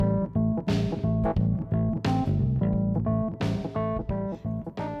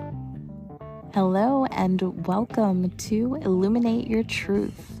Hello and welcome to Illuminate Your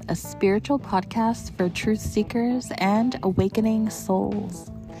Truth, a spiritual podcast for truth seekers and awakening souls.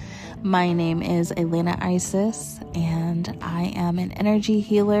 My name is Elena Isis and I am an energy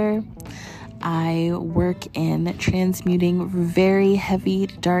healer. I work in transmuting very heavy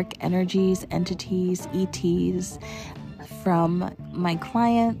dark energies, entities, ETs from my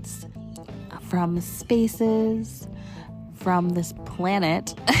clients, from spaces, from this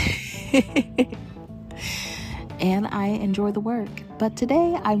planet. And I enjoy the work. But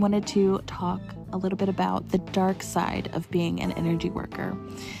today I wanted to talk a little bit about the dark side of being an energy worker.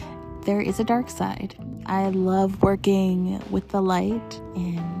 There is a dark side. I love working with the light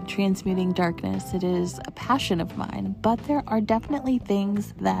and transmuting darkness. It is a passion of mine, but there are definitely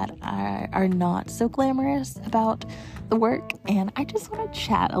things that are not so glamorous about the work, and I just want to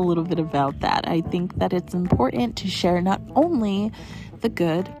chat a little bit about that. I think that it's important to share not only the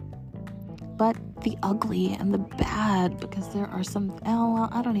good, but the ugly and the bad, because there are some,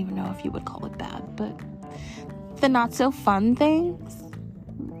 I don't even know if you would call it bad, but the not so fun things.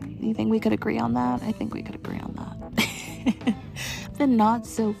 You think we could agree on that? I think we could agree on that. The not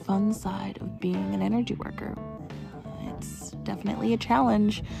so fun side of being an energy worker. It's definitely a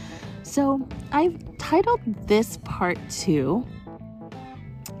challenge. So I've titled this part 2,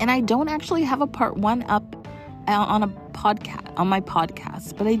 and I don't actually have a part 1 up on my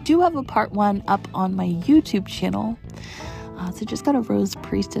podcast, but I do have a part 1 up on my YouTube channel. So just go to Rose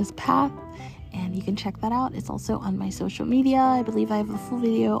Priestess Path and you can check that out. It's also on my social media. I believe I have a full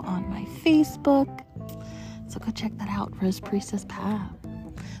video on my Facebook. So go check that out, Rose Priestess Path.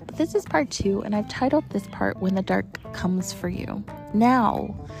 But this is part 2, and I've titled this part When the Dark Comes for You.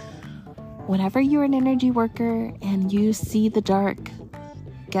 Now, whenever you're an energy worker and you see the dark,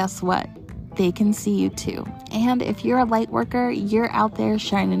 guess what? They can see you too. And if you're a light worker, you're out there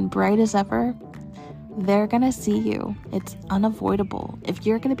shining bright as ever, they're gonna see you. It's unavoidable. If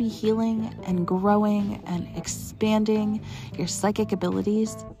you're gonna be healing and growing and expanding your psychic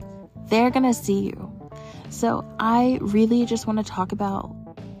abilities, they're gonna see you. So I really just want to talk about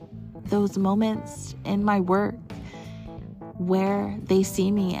those moments in my work where they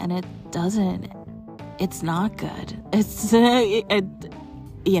see me and it's not good.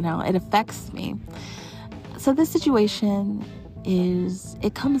 It affects me. So this situation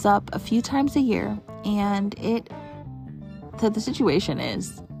it comes up a few times a year, and the situation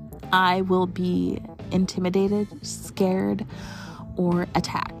is I will be intimidated, scared, or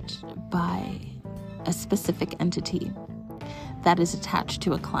attacked by a specific entity that is attached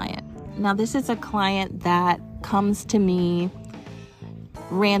to a client. Now, this is a client that comes to me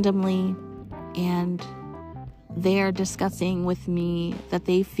randomly, and they're discussing with me that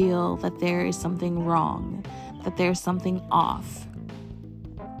they feel that there is something wrong, that there's something off.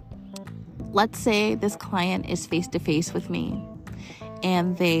 Let's say this client is face to face with me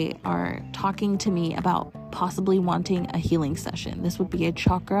and they are talking to me about possibly wanting a healing session. This would be a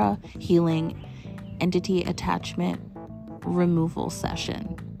chakra healing entity attachment removal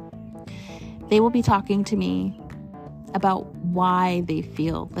session. They will be talking to me about why they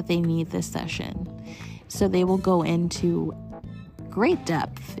feel that they need this session. So they will go into great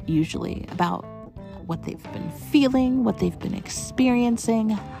depth, usually, about what they've been feeling, what they've been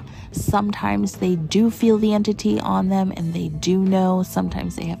experiencing. Sometimes they do feel the entity on them and they do know.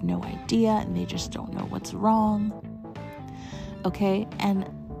 Sometimes they have no idea and they just don't know what's wrong. Okay, and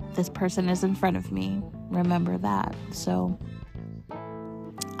this person is in front of me. Remember that. So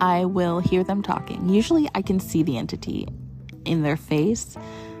I will hear them talking. Usually I can see the entity in their face.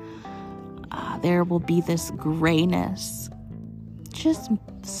 There will be this grayness just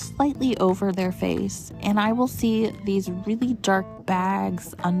slightly over their face, and I will see these really dark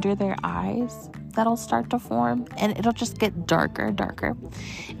bags under their eyes that'll start to form, and it'll just get darker and darker.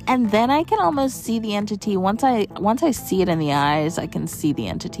 And then I can almost see the entity. Once I see it in the eyes, I can see the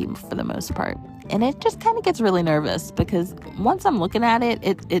entity for the most part. And it just kind of gets really nervous because once I'm looking at it,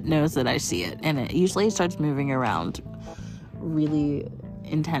 it knows that I see it, and it usually starts moving around really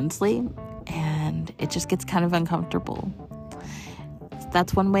intensely, and it just gets kind of uncomfortable.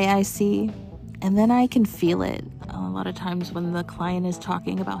 That's one way I see. And then I can feel it a lot of times when the client is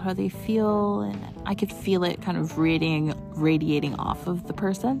talking about how they feel, and I could feel it kind of radiating off of the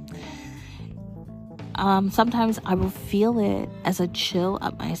person. Sometimes I will feel it as a chill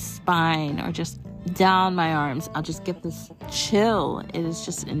up my spine or just down my arms. I'll just get this chill. It is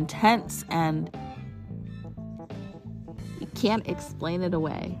just intense, and you can't explain it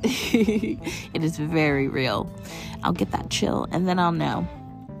away. It is very real. I'll get that chill, and then I'll know.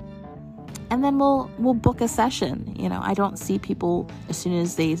 And then we'll book a session. I don't see people as soon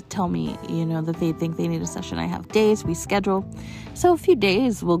as they tell me, that they think they need a session. I have days, we schedule. So a few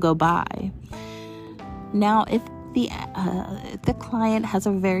days will go by. Now, if the client has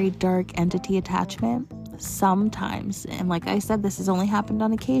a very dark entity attachment, sometimes, and like I said, this has only happened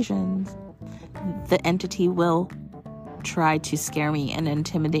on occasions, the entity will try to scare me and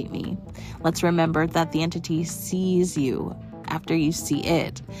intimidate me. Let's remember that the entity sees you after you see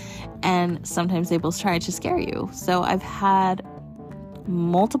it, and sometimes they will try to scare you. So I've had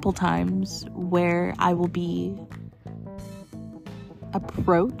multiple times where I will be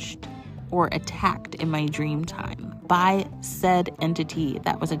approached or attacked in my dream time by said entity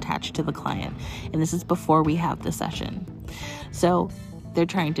that was attached to the client. And this is before we have the session. So they're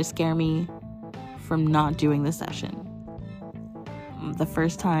trying to scare me from not doing the session. The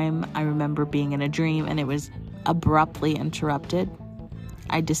first time I remember being in a dream and it was abruptly interrupted.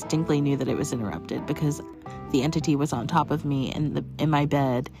 I distinctly knew that it was interrupted because the entity was on top of me in my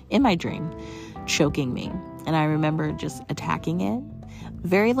bed, in my dream, choking me. And I remember just attacking it.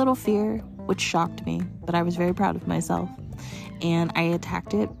 Very little fear, which shocked me, but I was very proud of myself. And I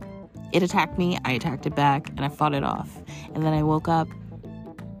attacked it. It attacked me, I attacked it back, and I fought it off. And then I woke up,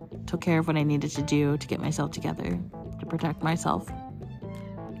 took care of what I needed to do to get myself together, to protect myself.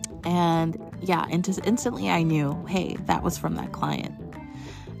 And yeah, instantly I knew, hey, that was from that client.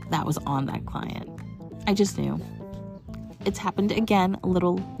 That was on that client. I just knew. It's happened again, a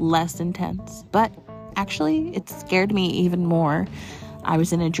little less intense, but actually it scared me even more. I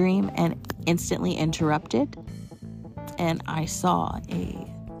was in a dream and instantly interrupted, and I saw a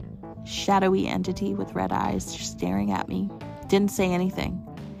shadowy entity with red eyes just staring at me. Didn't say anything.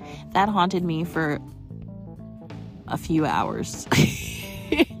 That haunted me for a few hours.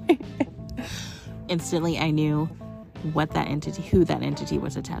 Instantly, I knew who that entity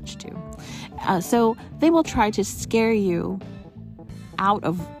was attached to. So they will try to scare you out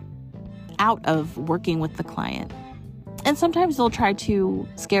of working with the client. And sometimes they'll try to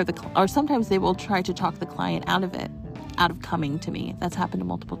or sometimes they will try to talk the client out of coming to me. That's happened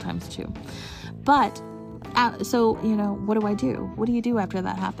multiple times too. But so, what do I do? What do you do after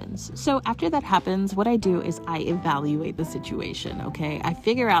that happens? So after that happens, what I do is I evaluate the situation, okay? I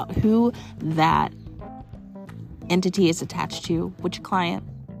figure out who that entity is attached to, which client.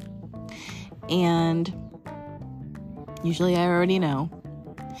 And usually I already know.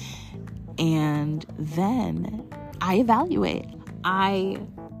 And then I evaluate. I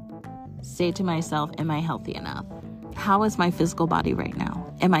say to myself, am I healthy enough? How is my physical body right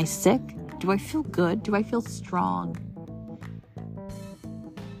now? Am I sick? Do I feel good? Do I feel strong?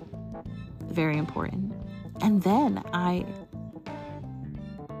 Very important. And then I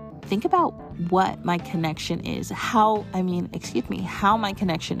think about what my connection is. How my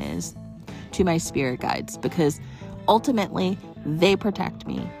connection is to my spirit guides, because ultimately they protect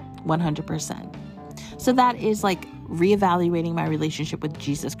me 100%. So that is like reevaluating my relationship with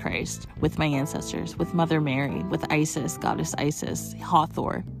Jesus Christ, with my ancestors, with Mother Mary, with Isis, Goddess Isis,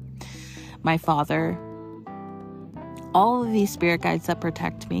 Hathor, my father, all of these spirit guides that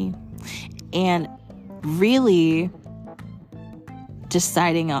protect me, and really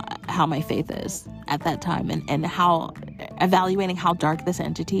deciding how my faith is at that time, and how evaluating how dark this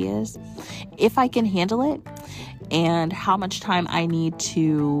entity is, if I can handle it, and how much time I need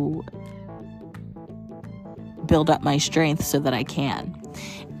to build up my strength so that I can.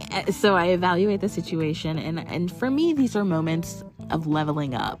 So I evaluate the situation, and for me, these are moments of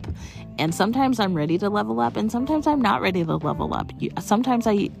leveling up. And sometimes I'm ready to level up, and sometimes I'm not ready to level up. Sometimes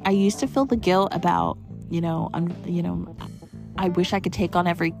I used to feel the guilt about, I wish I could take on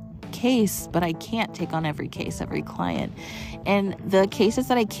every case, but I can't take on every case, every client. And the cases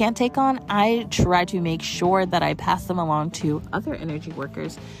that I can't take on, I try to make sure that I pass them along to other energy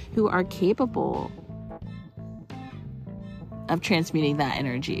workers who are capable of transmuting that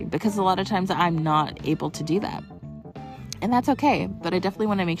energy, because a lot of times I'm not able to do that. And that's okay, but I definitely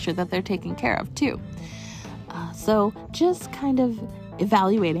want to make sure that they're taken care of too. So just kind of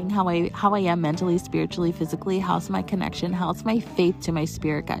evaluating how I am mentally, spiritually, physically. How's my connection? How's my faith to my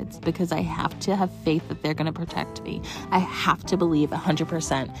spirit guides? Because I have to have faith that they're going to protect me. I have to believe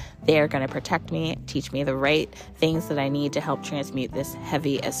 100% they are going to protect me, teach me the right things that I need to help transmute this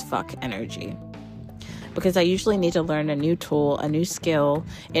heavy as fuck energy. Because I usually need to learn a new tool, a new skill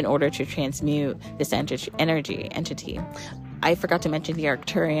in order to transmute this entity. I forgot to mention the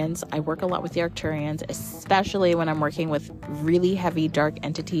Arcturians. I work a lot with the Arcturians, especially when I'm working with really heavy dark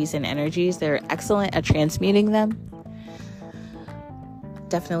entities and energies. They're excellent at transmuting them.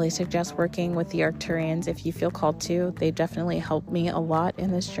 Definitely suggest working with the Arcturians if you feel called to. They definitely help me a lot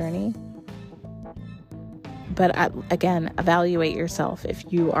in this journey. But again, evaluate yourself.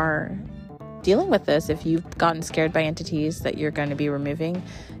 If you are dealing with this, if you've gotten scared by entities that you're going to be removing,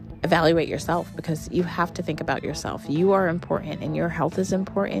 evaluate yourself, because you have to think about yourself. You are important, and your health is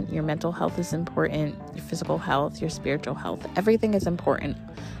important. Your mental health is important. Your physical health, your spiritual health, everything is important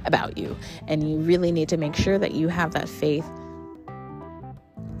about you. And you really need to make sure that you have that faith,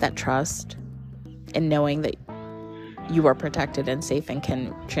 that trust, and knowing that you are protected and safe and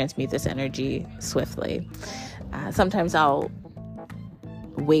can transmute this energy swiftly. Sometimes I'll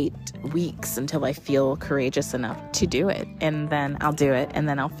wait weeks until I feel courageous enough to do it, and then I'll do it, and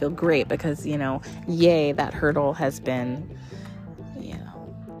then I'll feel great because, yay, that hurdle has been,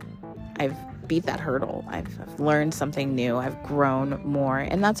 I've beat that hurdle. I've learned something new. I've grown more,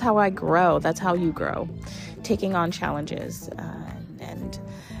 and that's how I grow. That's how you grow, taking on challenges and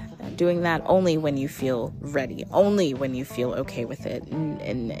doing that only when you feel ready, only when you feel okay with it,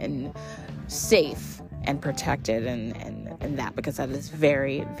 and safe and protected, and that, because that is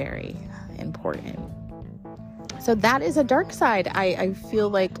very, very important. So that is a dark side. I feel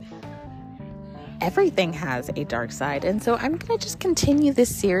like everything has a dark side. And so I'm going to just continue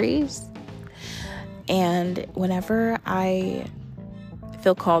this series. And whenever I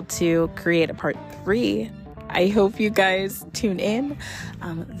feel called to create a part 3, I hope you guys tune in.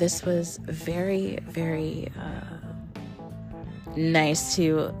 This was very, very nice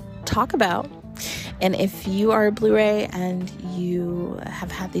to talk about. And if you are a Blu-ray and you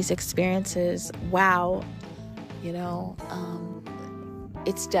have had these experiences, wow,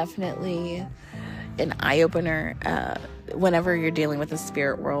 it's definitely an eye-opener whenever you're dealing with the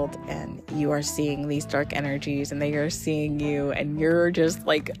spirit world and you are seeing these dark energies and they are seeing you, and you're just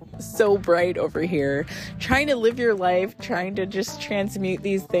like so bright over here trying to live your life, trying to just transmute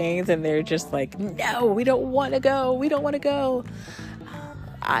these things, and they're just like, no, we don't want to go.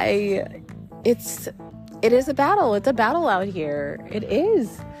 It is a battle. It's a battle out here. It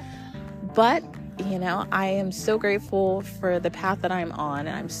is. But, I am so grateful for the path that I'm on,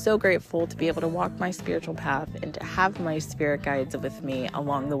 and I'm so grateful to be able to walk my spiritual path and to have my spirit guides with me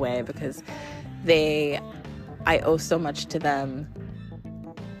along the way, because I owe so much to them.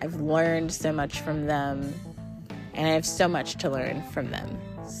 I've learned so much from them, and I have so much to learn from them.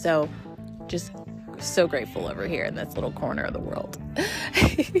 So just so grateful over here in this little corner of the world.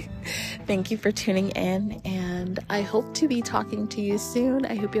 Thank you for tuning in, and I hope to be talking to you soon.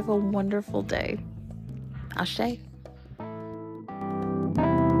 I hope you have a wonderful day. Ashe.